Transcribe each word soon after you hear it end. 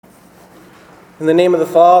In the name of the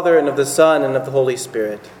Father, and of the Son, and of the Holy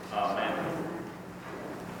Spirit. Amen.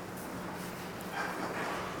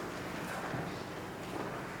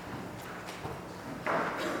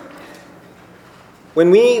 When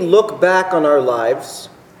we look back on our lives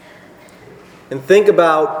and think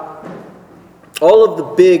about all of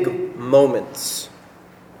the big moments,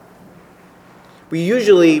 we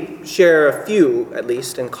usually share a few, at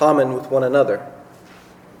least, in common with one another.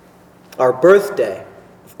 Our birthday,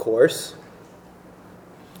 of course.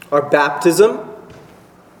 Our baptism,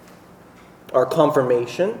 our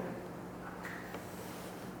confirmation,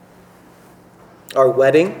 our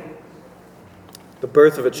wedding, the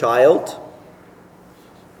birth of a child.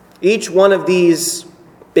 Each one of these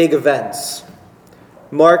big events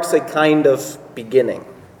marks a kind of beginning,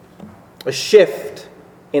 a shift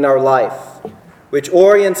in our life, which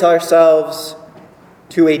orients ourselves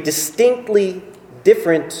to a distinctly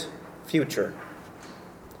different future.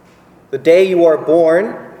 The day you are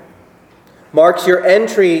born marks your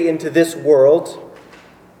entry into this world,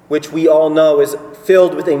 which we all know is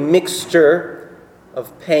filled with a mixture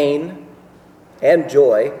of pain and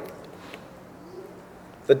joy.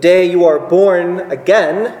 The day you are born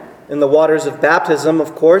again, in the waters of baptism,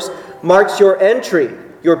 of course, marks your entry,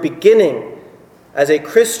 your beginning as a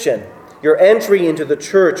Christian. Your entry into the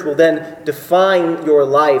church will then define your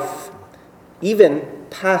life, even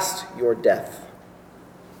past your death.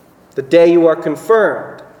 The day you are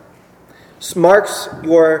confirmed marks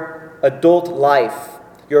your adult life,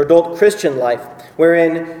 your adult Christian life,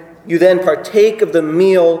 wherein you then partake of the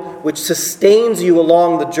meal which sustains you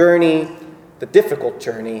along the journey, the difficult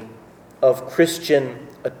journey of Christian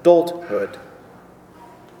adulthood.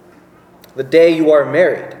 The day you are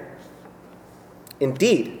married,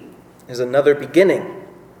 indeed, is another beginning,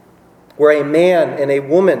 where a man and a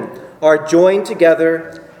woman are joined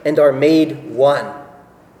together and are made one.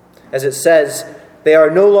 As it says, they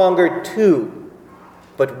are no longer two,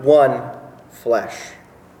 but one flesh.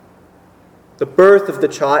 The birth of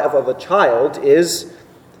a child is,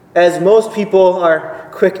 as most people are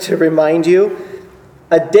quick to remind you,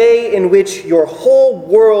 a day in which your whole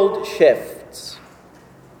world shifts,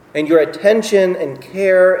 and your attention and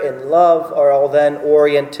care and love are all then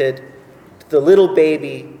oriented to the little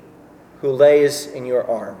baby who lays in your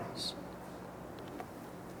arms.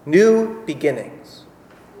 New beginnings.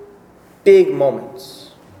 Big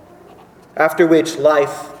moments, after which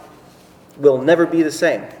life will never be the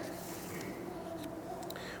same.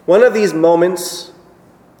 One of these moments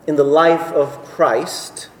in the life of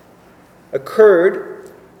Christ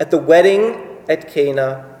occurred at the wedding at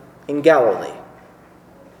Cana in Galilee.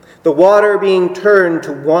 The water being turned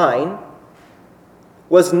to wine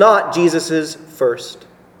was not Jesus' first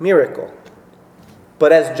miracle,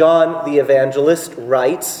 but as John the Evangelist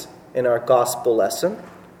writes in our gospel lesson,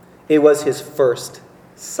 it was his first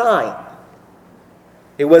sign.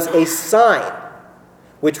 It was a sign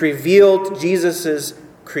which revealed Jesus'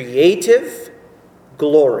 creative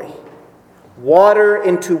glory. Water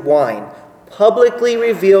into wine publicly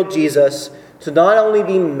revealed Jesus to not only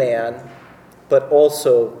be man, but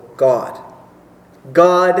also God.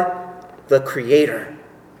 God, the Creator,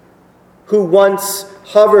 who once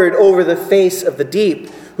hovered over the face of the deep,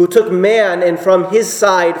 who took man and from his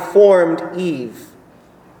side formed Eve.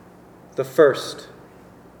 The first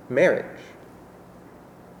marriage.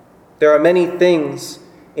 There are many things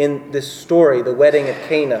in this story, the wedding at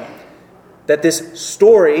Cana, that this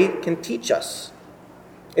story can teach us.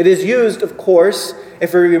 It is used, of course,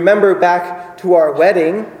 if we remember back to our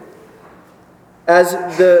wedding, as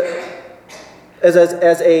a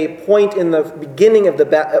point in the beginning of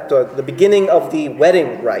the beginning of the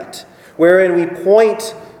wedding rite, wherein we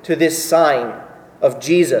point to this sign of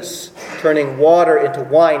Jesus turning water into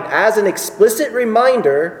wine as an explicit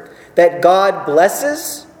reminder that God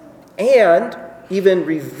blesses and even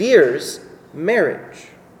reveres marriage.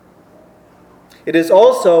 It is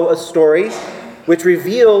also a story which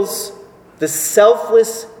reveals the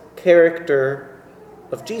selfless character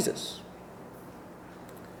of Jesus.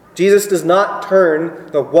 Jesus does not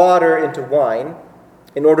turn the water into wine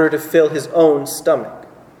in order to fill his own stomach.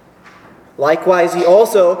 Likewise, he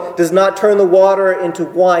also does not turn the water into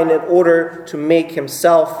wine in order to make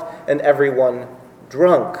himself and everyone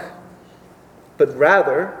drunk. But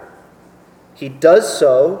rather, he does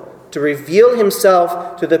so to reveal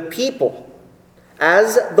himself to the people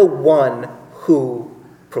as the one who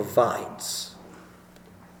provides.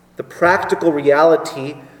 The practical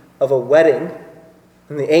reality of a wedding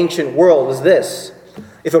in the ancient world is this.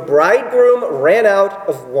 If a bridegroom ran out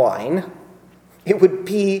of wine, it would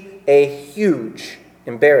be a huge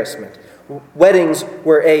embarrassment. Weddings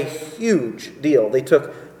were a huge deal. They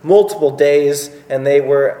took multiple days, and they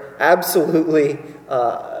were absolutely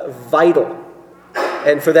vital.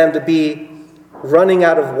 And for them to be running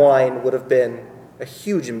out of wine would have been a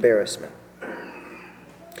huge embarrassment.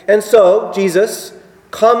 And so Jesus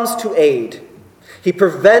comes to aid. He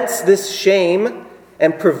prevents this shame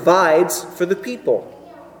and provides for the people.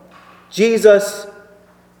 Jesus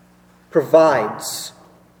provides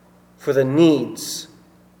for the needs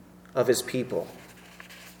of his people.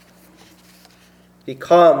 He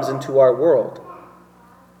comes into our world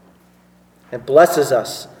and blesses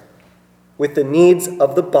us with the needs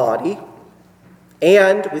of the body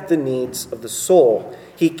and with the needs of the soul.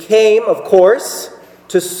 He came, of course,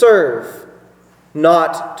 to serve,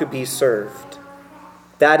 not to be served.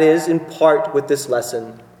 That is, in part, what this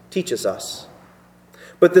lesson teaches us.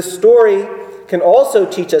 But the story can also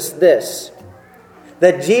teach us this,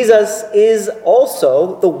 that Jesus is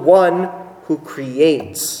also the one who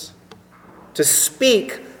creates. To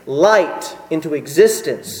speak light into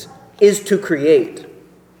existence is to create.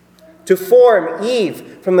 To form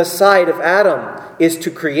Eve from the side of Adam is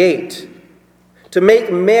to create. To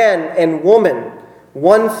make man and woman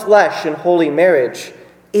one flesh in holy marriage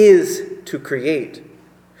is to create.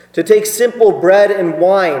 To take simple bread and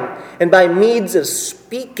wine, and by means of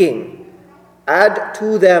speaking, add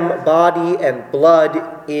to them body and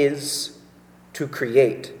blood is to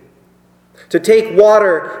create. To take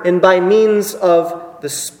water, and by means of the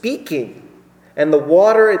speaking and the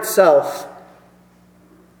water itself,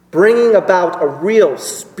 bringing about a real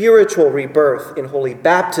spiritual rebirth in holy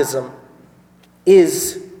baptism,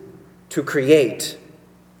 is to create.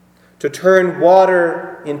 To turn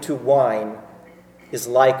water into wine is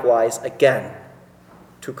likewise, again,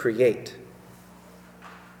 to create.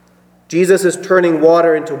 Jesus' turning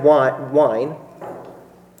water into wine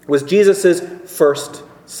was Jesus' first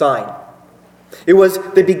sign. It was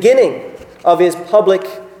the beginning of his public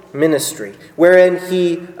ministry, wherein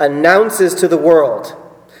he announces to the world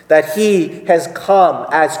that he has come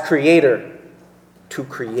as creator to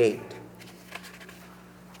create.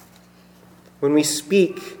 When we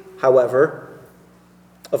speak, however,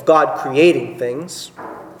 of God creating things,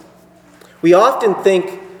 we often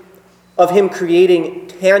think of him creating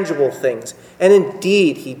tangible things, and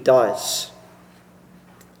indeed he does.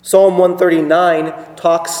 Psalm 139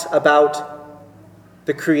 talks about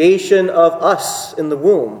the creation of us in the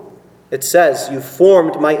womb. It says, "You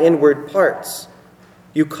formed my inward parts.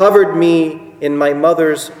 You covered me in my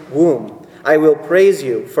mother's womb. I will praise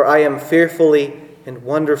you, for I am fearfully and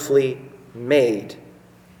wonderfully made."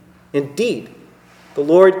 Indeed, the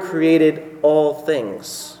Lord created all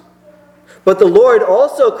things. But the Lord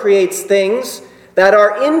also creates things that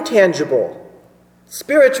are intangible,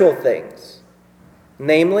 spiritual things.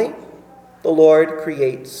 Namely, the Lord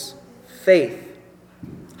creates faith.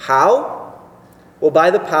 How? Well, by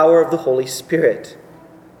the power of the Holy Spirit,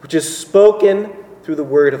 which is spoken through the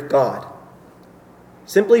Word of God.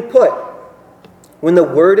 Simply put, when the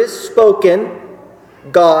Word is spoken,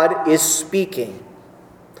 God is speaking.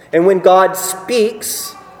 And when God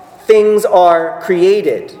speaks, things are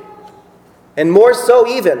created. And more so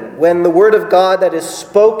even when the Word of God that is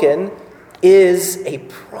spoken is a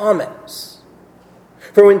promise.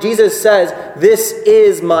 For when Jesus says, "This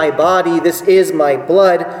is my body, this is my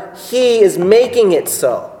blood," he is making it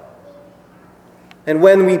so. And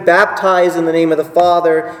when we baptize in the name of the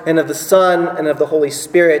Father and of the Son and of the Holy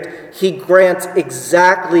Spirit, he grants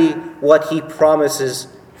exactly what he promises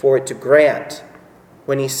for it to grant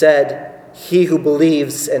when he said, "He who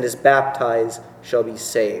believes and is baptized shall be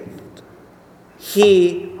saved."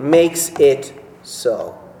 He makes it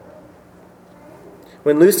so.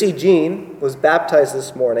 When Lucy Jean was baptized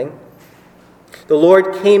this morning, the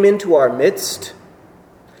Lord came into our midst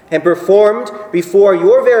and performed before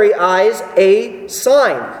your very eyes a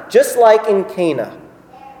sign, just like in Cana.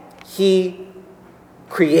 He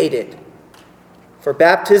created. For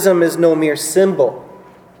baptism is no mere symbol,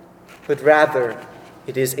 but rather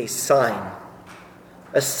it is a sign.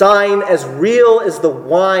 A sign as real as the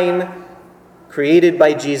wine created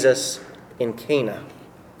by Jesus in Cana.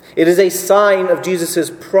 It is a sign of Jesus'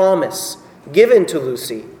 promise given to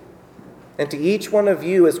Lucy and to each one of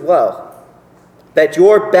you as well, that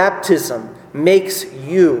your baptism makes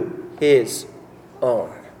you his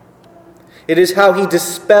own. It is how he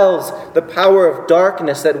dispels the power of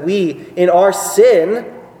darkness that we, in our sin,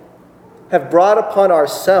 have brought upon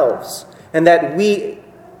ourselves and that we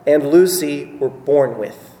and Lucy were born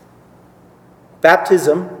with.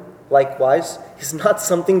 Baptism, likewise, is not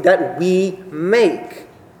something that we make.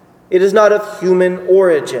 It is not of human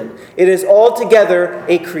origin. It is altogether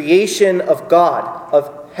a creation of God, of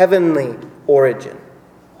heavenly origin.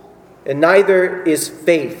 and neither is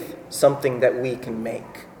faith something that we can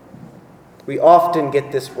make. We often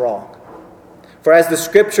get this wrong. For as the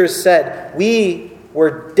Scriptures said, we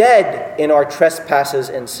were dead in our trespasses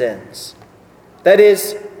and sins. That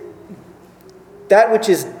is, that which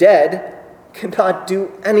is dead cannot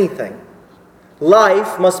do anything.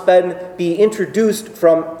 Life must then be introduced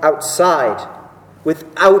from outside,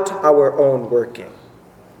 without our own working.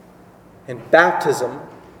 And baptism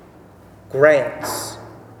grants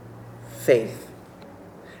faith.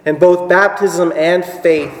 And both baptism and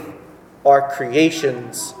faith are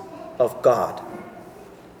creations of God.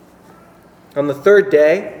 On the third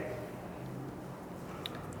day,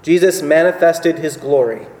 Jesus manifested his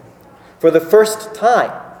glory for the first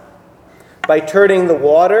time by turning the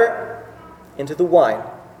water into the wine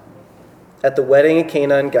at the wedding in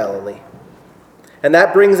Cana in Galilee. And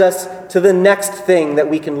that brings us to the next thing that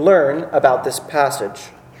we can learn about this passage.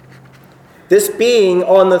 This being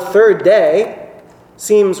on the third day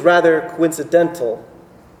seems rather coincidental,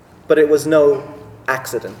 but it was no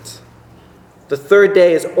accident. The third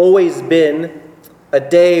day has always been a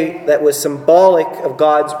day that was symbolic of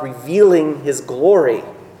God's revealing his glory.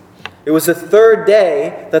 It was the third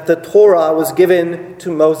day that the Torah was given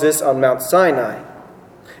to Moses on Mount Sinai.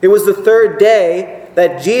 It was the third day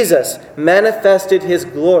that Jesus manifested his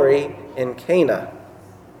glory in Cana.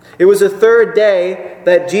 It was the third day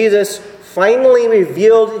that Jesus finally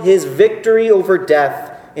revealed his victory over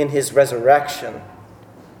death in his resurrection.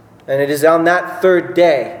 And it is on that third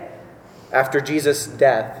day, after Jesus'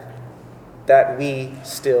 death, that we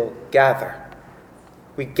still gather.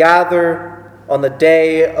 We gather on the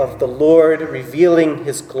day of the Lord revealing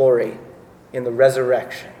his glory in the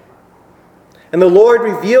resurrection. And the Lord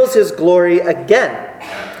reveals his glory again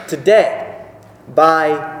today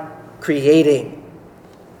by creating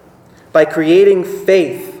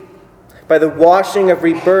faith, by the washing of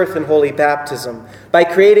rebirth and holy baptism, by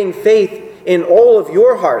creating faith in all of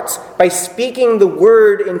your hearts, by speaking the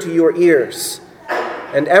word into your ears,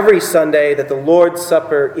 and every Sunday that the Lord's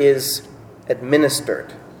Supper is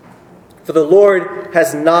administered. For the Lord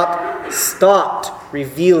has not stopped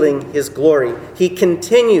revealing his glory. He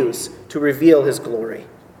continues to reveal his glory.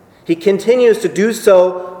 He continues to do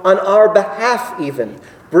so on our behalf even,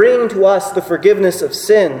 bringing to us the forgiveness of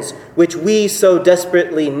sins which we so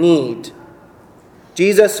desperately need.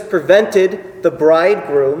 Jesus prevented the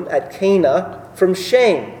bridegroom at Cana from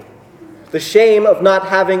shame, the shame of not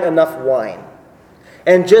having enough wine.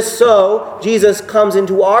 And just so, Jesus comes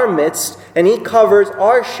into our midst and he covers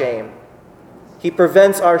our shame. He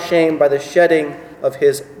prevents our shame by the shedding of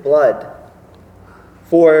his blood.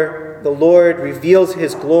 For the Lord reveals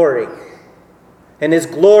his glory, and his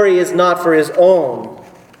glory is not for his own,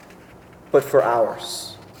 but for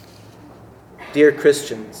ours. Dear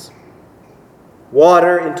Christians,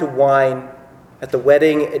 water into wine at the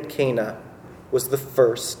wedding at Cana was the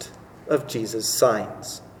first of Jesus'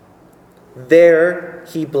 signs. There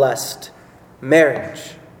he blessed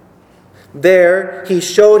marriage. There he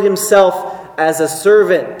showed himself as a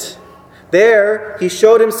servant. There he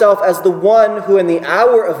showed himself as the one who in the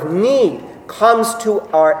hour of need comes to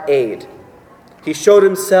our aid. He showed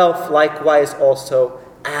himself likewise also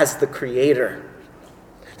as the Creator.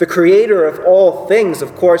 The Creator of all things,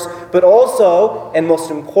 of course, but also, and most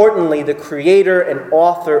importantly, the Creator and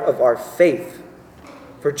author of our faith.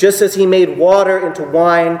 For just as he made water into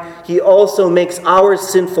wine, he also makes our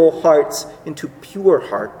sinful hearts into pure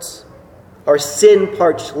hearts, our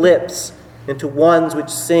sin-parched lips into ones which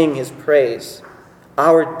sing his praise,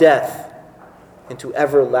 our death into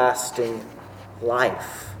everlasting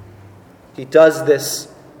life. He does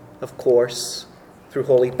this, of course, through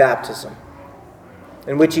holy baptism,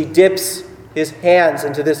 in which he dips his hands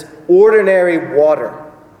into this ordinary water,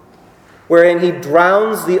 wherein he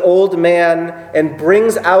drowns the old man and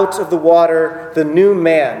brings out of the water the new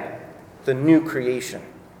man, the new creation.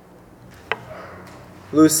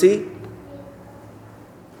 Lucy,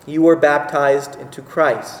 you were baptized into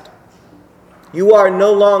Christ. You are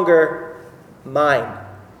no longer mine,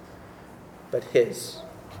 but his.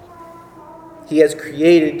 He has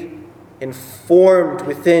created and formed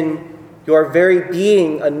within your very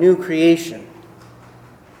being a new creation.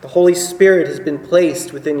 The Holy Spirit has been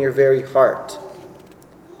placed within your very heart,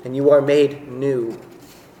 and you are made new.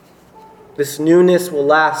 This newness will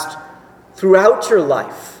last throughout your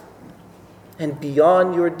life and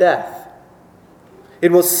beyond your death.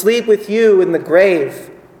 It will sleep with you in the grave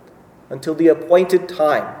until the appointed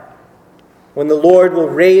time when the Lord will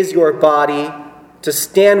raise your body to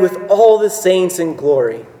stand with all the saints in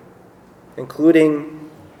glory, including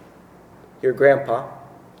your grandpa,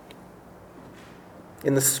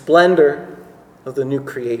 in the splendor of the new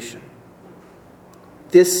creation.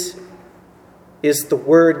 this is the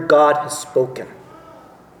word God has spoken.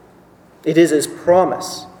 It is his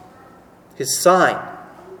promise, his sign,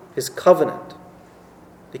 his covenant.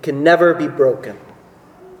 It can never be broken.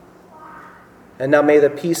 And now may the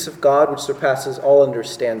peace of God, which surpasses all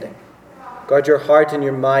understanding, guard your heart and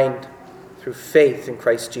your mind through faith in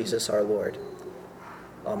Christ Jesus our Lord.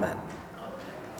 Amen.